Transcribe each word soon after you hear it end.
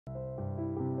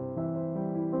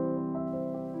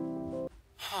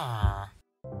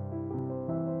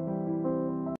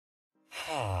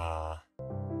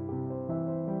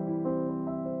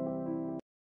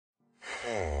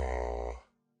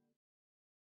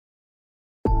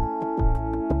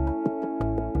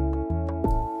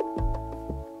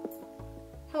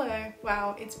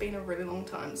Wow, it's been a really long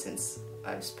time since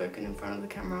I've spoken in front of the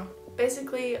camera.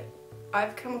 Basically,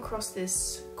 I've come across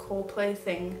this core play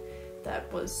thing that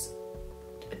was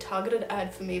a targeted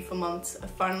ad for me for months.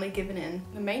 I've finally given in.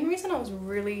 The main reason I was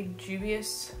really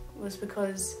dubious was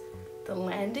because the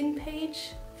landing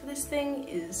page for this thing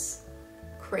is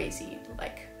crazy.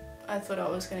 Like, I thought I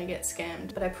was gonna get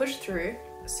scammed, but I pushed through.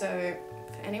 So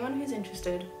for anyone who's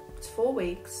interested, it's 4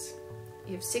 weeks.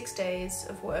 You have 6 days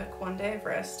of work, 1 day of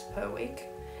rest per week,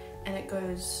 and it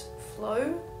goes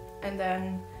flow and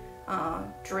then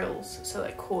drills, so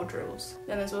like core drills.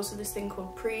 Then there's also this thing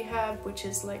called prehab, which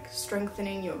is like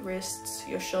strengthening your wrists,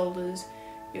 your shoulders,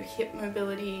 your hip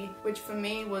mobility, which for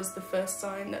me was the first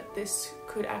sign that this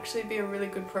could actually be a really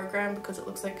good program, because it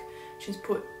looks like she's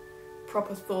put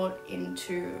proper thought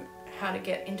into how to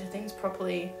get into things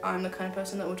properly. I'm the kind of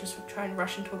person that will just try and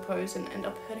rush into a pose and end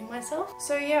up hurting myself.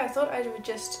 So yeah, I thought I would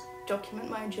just document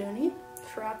my journey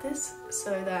throughout this,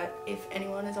 so that if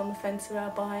anyone is on the fence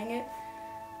about buying it,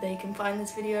 they can find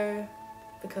this video,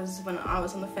 because when I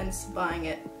was on the fence buying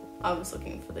it, I was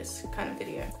looking for this kind of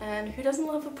video. And who doesn't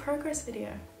love a progress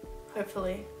video?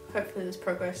 Hopefully there's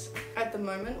progress. At the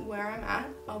moment where I'm at,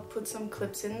 I'll put some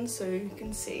clips in so you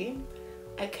can see.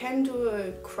 I can do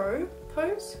a crow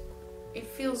pose. It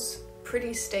feels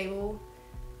pretty stable.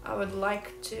 I would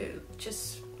like to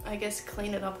just, I guess,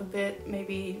 clean it up a bit,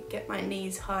 maybe get my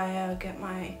knees higher, get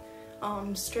my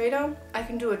arms straighter. I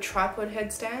can do a tripod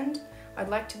headstand. I'd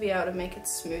like to be able to make it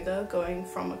smoother, going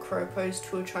from a crow pose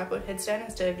to a tripod headstand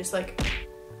instead of just like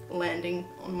landing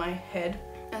on my head.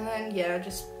 And then yeah,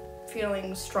 just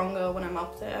feeling stronger when I'm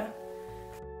up there.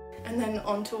 And then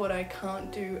onto what I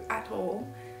can't do at all.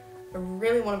 I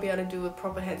really want to be able to do a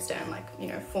proper headstand, like, you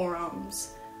know,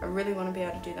 forearms. I really want to be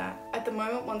able to do that. At the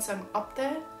moment, once I'm up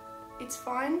there, it's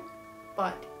fine,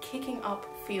 but kicking up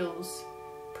feels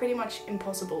pretty much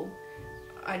impossible.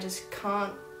 I just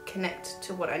can't connect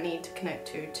to what I need to connect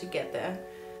to get there.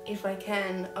 If I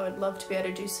can, I would love to be able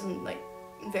to do some like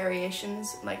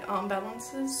variations, like arm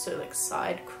balances, so like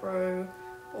side crow,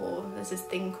 or there's this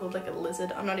thing called like a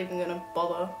lizard. I'm not even gonna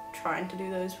bother trying to do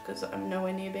those because I'm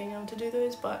nowhere near being able to do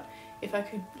those, but if I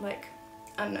could, like,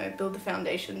 I don't know, build the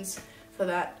foundations for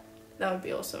that, that would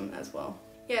be awesome as well.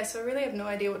 Yeah, so I really have no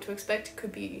idea what to expect. It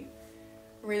could be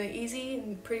really easy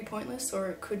and pretty pointless, or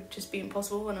it could just be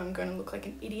impossible and I'm going to look like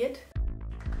an idiot.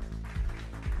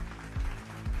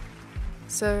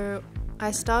 So I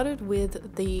started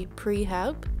with the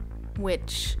prehab,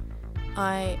 which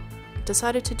I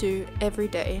decided to do every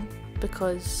day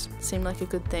because it seemed like a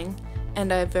good thing,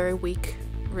 and I have very weak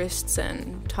wrists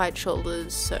and tight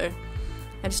shoulders, so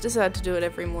I just decided to do it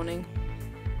every morning.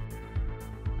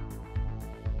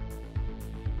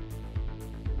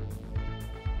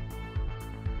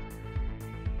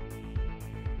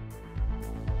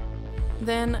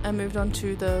 Then I moved on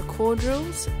to the core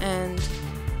drills, and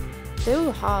they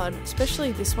were hard,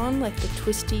 especially this one, like the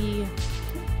twisty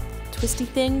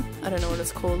thing. I don't know what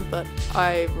it's called, but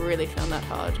I really found that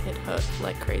hard. It hurt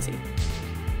like crazy.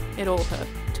 It all hurt,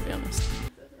 to be honest.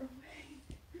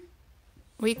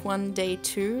 Week 1, day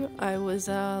 2, I was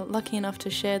lucky enough to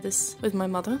share this with my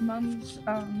mother. Mum's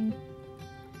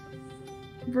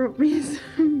brought me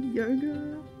some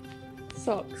yoga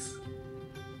socks.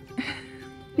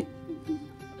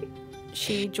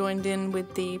 She joined in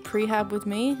with the prehab with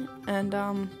me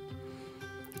and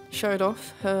showed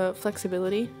off her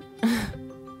flexibility.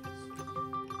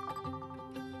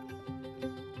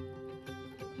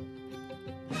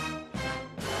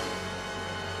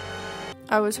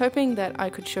 I was hoping that I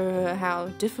could show her how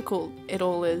difficult it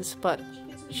all is, but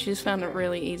she's found it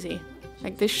really easy.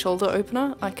 Like this shoulder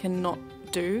opener I cannot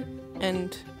do,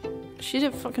 and she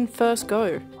did fucking first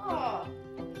go.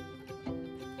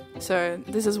 So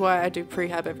this is why I do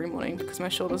prehab every morning, because my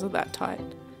shoulders are that tight.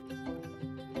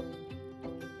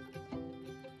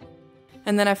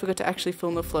 And then I forgot to actually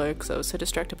film the flow because I was so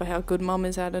distracted by how good Mum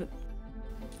is at it.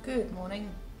 Good morning.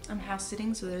 I'm house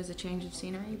sitting, so there's a change of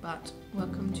scenery, but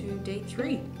welcome to day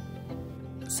 3.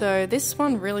 So this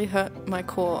one really hurt my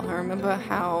core. I remember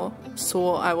how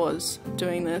sore I was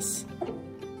doing this.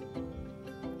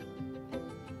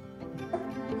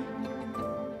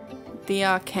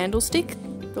 The candlestick,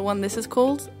 the one this is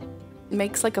called,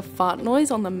 makes like a fart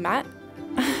noise on the mat.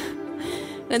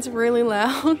 And it's really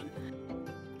loud.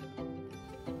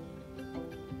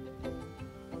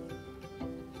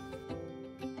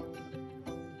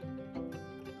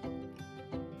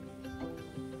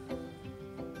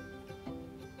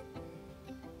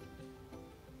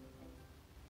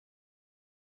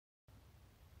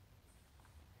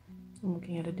 I'm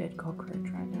looking at a dead cockroach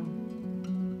right now.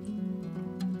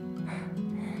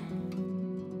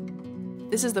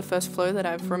 This is the first flow that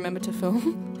I've remembered to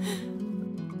film.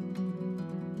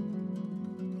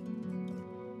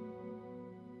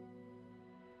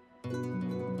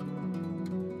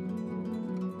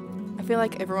 I feel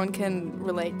like everyone can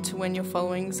relate to when you're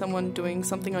following someone doing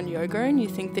something on yoga and you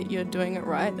think that you're doing it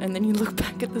right, and then you look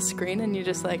back at the screen and you're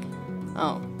just like,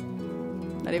 oh,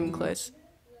 not even close.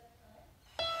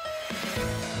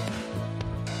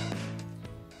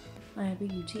 I have a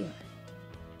UTI.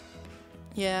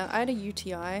 Yeah, I had a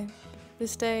UTI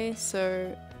this day,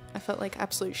 so I felt like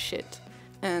absolute shit,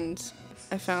 and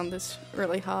I found this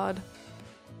really hard.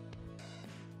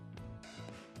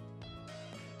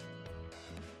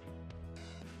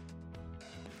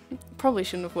 Probably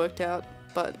shouldn't have worked out,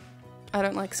 but I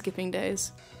don't like skipping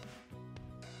days.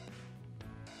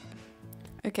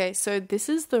 Okay, so this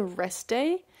is the rest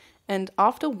day, and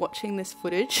after watching this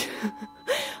footage,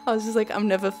 I was just like, I'm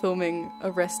never filming a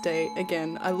rest day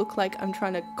again. I look like I'm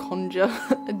trying to conjure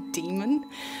a demon.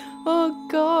 Oh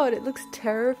god, it looks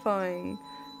terrifying.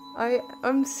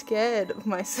 I'm scared of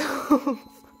myself.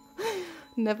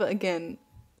 Never again.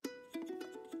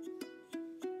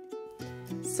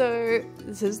 So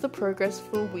this is the progress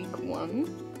for week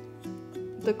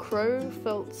 1. The crow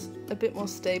felt a bit more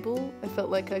stable. I felt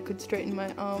like I could straighten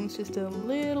my arms just a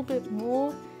little bit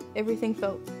more. Everything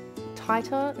felt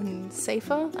tighter and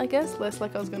safer, I guess, less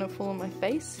like I was gonna fall on my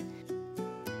face.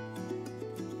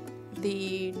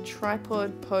 The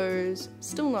tripod pose,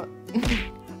 still not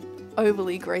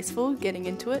overly graceful getting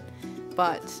into it,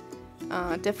 but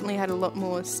definitely had a lot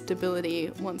more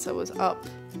stability once I was up.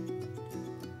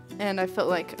 And I felt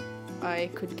like I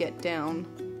could get down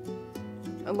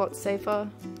a lot safer,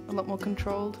 a lot more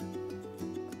controlled.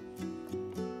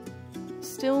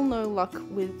 Still no luck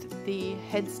with the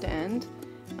headstand,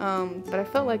 but I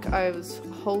felt like I was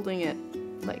holding it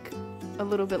like a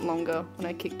little bit longer when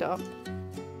I kicked up.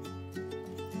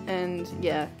 And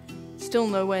yeah, still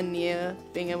nowhere near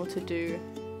being able to do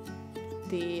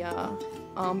the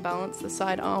arm balance, the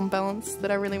side arm balance that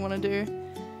I really want to do.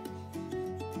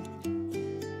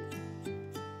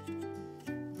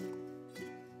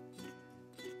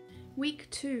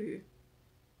 Week 2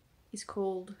 is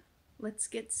called Let's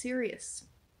Get Serious,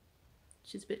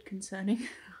 which is a bit concerning.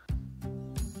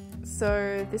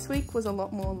 So this week was a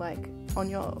lot more like on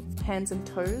your hands and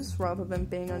toes rather than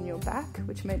being on your back,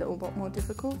 which made it a lot more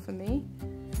difficult for me.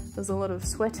 There's a lot of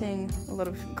sweating, a lot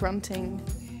of grunting,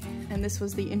 and this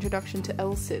was the introduction to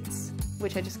L-sits,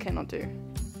 which I just cannot do.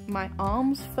 My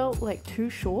arms felt like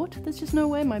too short. There's just no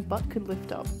way my butt could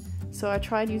lift up. So I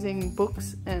tried using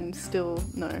books and still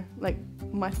no, like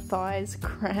my thighs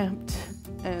cramped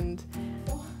and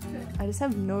I just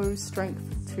have no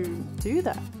strength to do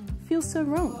that. It feels so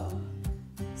wrong.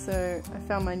 So I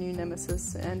found my new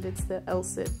nemesis and it's the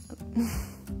L-sit.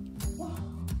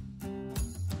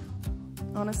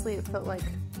 Honestly, it felt like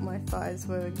my thighs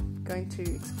were going to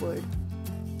explode.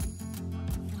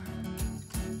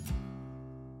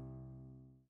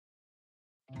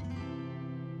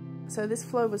 So this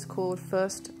flow was called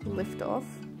First Lift Off,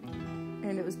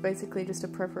 and it was basically just a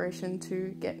preparation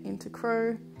to get into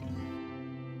crow.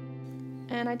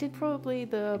 And I did probably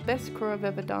the best crow I've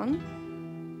ever done.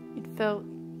 It felt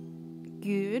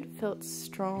good, felt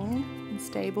strong and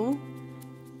stable,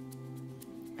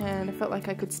 and I felt like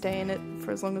I could stay in it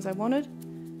for as long as I wanted.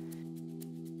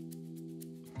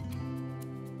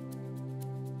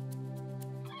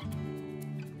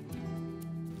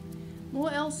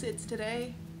 More L-sits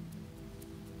today.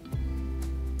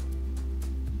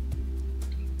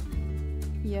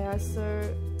 Yeah,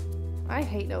 so I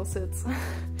hate L-sits.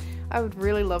 I would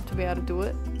really love to be able to do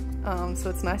it, so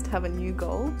it's nice to have a new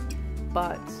goal,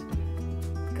 but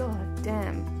god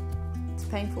damn, it's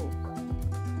painful.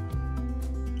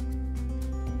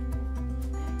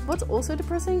 What's also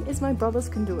depressing is my brothers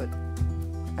can do it.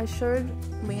 I showed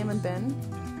Liam and Ben,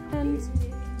 and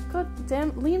god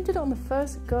damn, Liam did it on the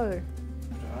first go.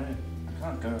 I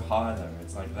can't go higher though,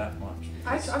 it's like that much.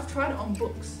 I've tried it on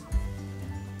books.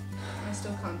 I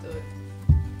still can't do it.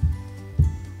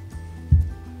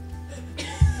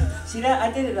 See that?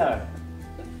 I did it though.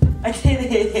 I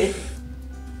did it.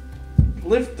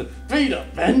 Lift the feet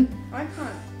up, Ben. I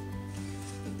can't.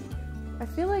 I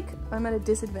feel like I'm at a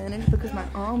disadvantage because my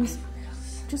arms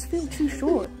just feel too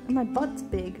short and my butt's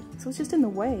big, so it's just in the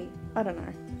way. I don't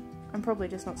know. I'm probably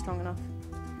just not strong enough.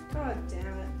 God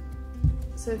damn it.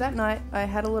 So that night I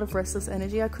had a lot of restless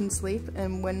energy. I couldn't sleep,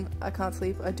 and when I can't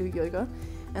sleep I do yoga.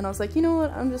 And I was like, you know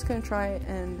what, I'm just gonna try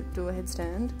and do a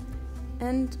headstand.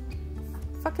 And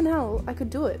fucking hell, I could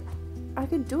do it. I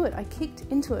could do it. I kicked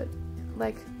into it.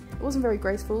 Like, it wasn't very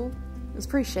graceful. It was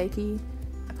pretty shaky.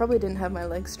 I probably didn't have my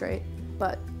legs straight,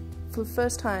 but for the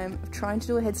first time of trying to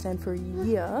do a headstand for a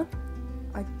year,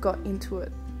 I got into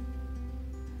it.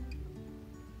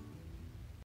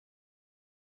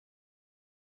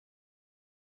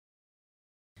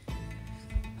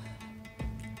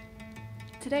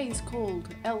 Today is called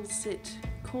L-Sit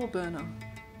Core Burner.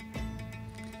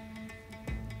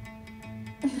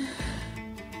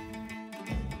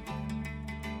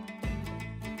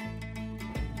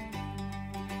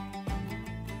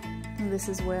 And this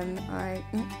is when I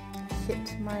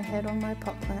hit my head on my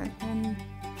pot plant. And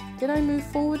did I move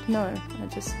forward? No, I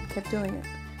just kept doing it.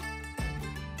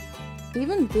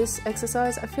 Even this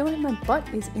exercise, I feel like my butt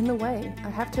is in the way. I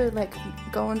have to like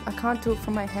go on, I can't do it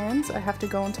from my hands, I have to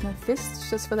go onto my fists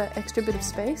just for that extra bit of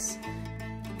space.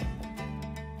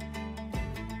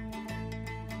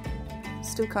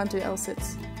 Still can't do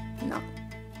L-sits, no.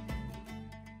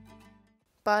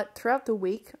 But throughout the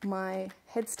week, my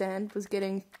headstand was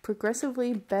getting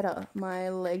progressively better. My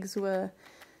legs were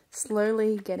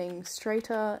slowly getting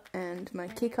straighter and my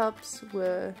kick-ups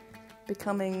were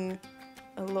becoming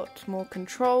a lot more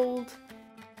controlled.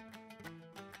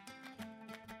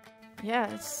 Yeah,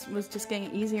 it was just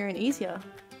getting easier and easier.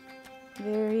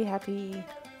 Very happy.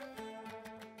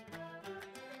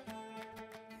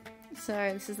 So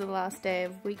this is the last day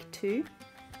of week 2.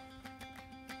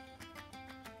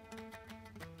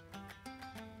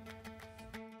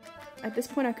 At this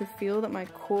point I could feel that my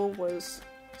core was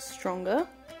stronger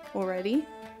already.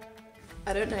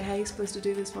 I don't know how you're supposed to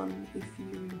do this one if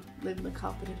you live in a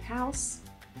carpeted house.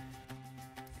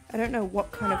 I don't know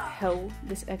what kind of hell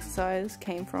this exercise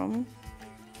came from,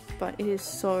 but it is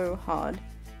so hard.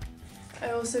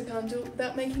 I also can't do it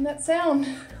without making that sound.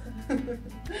 You're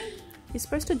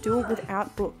supposed to do it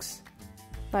without books.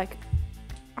 Like,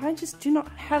 I just do not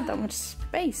have that much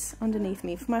space underneath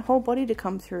me for my whole body to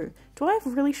come through. Do I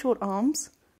have really short arms?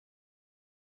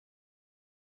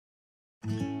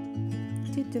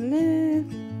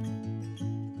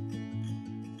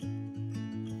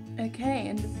 Okay,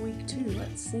 end of week 2,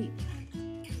 let's see.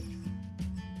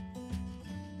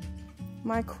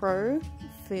 My crow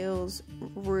feels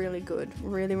really good,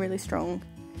 really strong.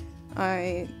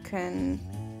 I can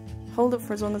hold it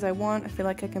for as long as I want. I feel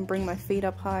like I can bring my feet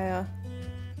up higher.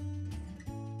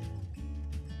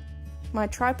 My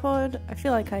tripod, I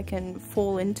feel like I can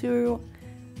fall into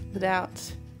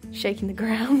without shaking the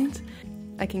ground.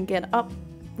 I can get up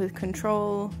with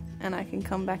control and I can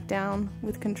come back down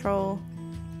with control.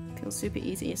 Feels super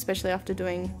easy, especially after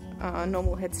doing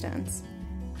normal headstands.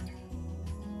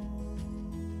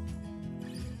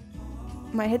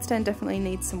 My headstand definitely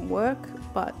needs some work,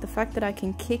 but the fact that I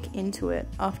can kick into it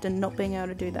after not being able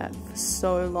to do that for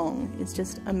so long is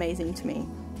just amazing to me.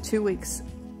 2 weeks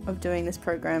of doing this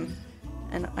program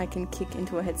and I can kick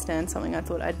into a headstand, something I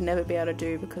thought I'd never be able to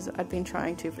do because I'd been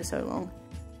trying to for so long.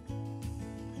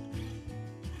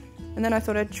 And then I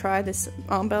thought I'd try this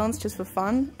arm balance just for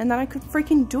fun, and then I could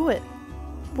freaking do it!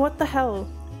 What the hell?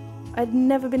 I'd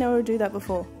never been able to do that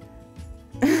before.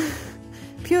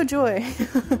 Pure joy!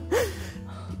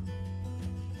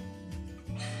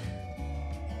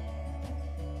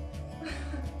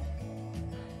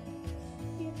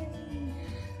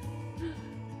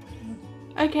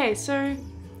 Okay, so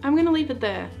I'm gonna leave it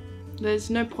there. There's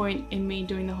no point in me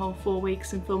doing the whole 4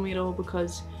 weeks and filming it all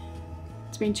because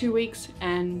it's been 2 weeks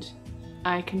and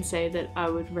I can say that I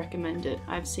would recommend it.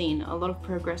 I've seen a lot of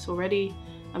progress already.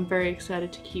 I'm very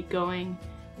excited to keep going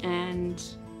and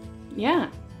yeah,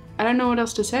 I don't know what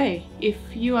else to say. If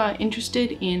you are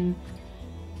interested in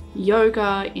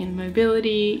yoga, in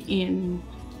mobility, in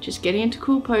just getting into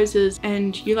cool poses,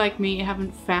 and you like me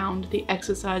haven't found the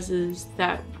exercises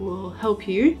that will help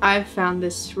you, I've found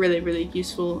this really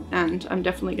useful and I'm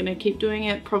definitely going to keep doing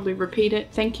it, probably repeat it.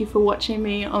 Thank you for watching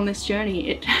me on this journey.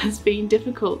 It has been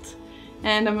difficult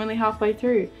and I'm only halfway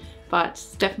through, but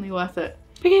it's definitely worth it.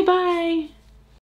 Okay, bye!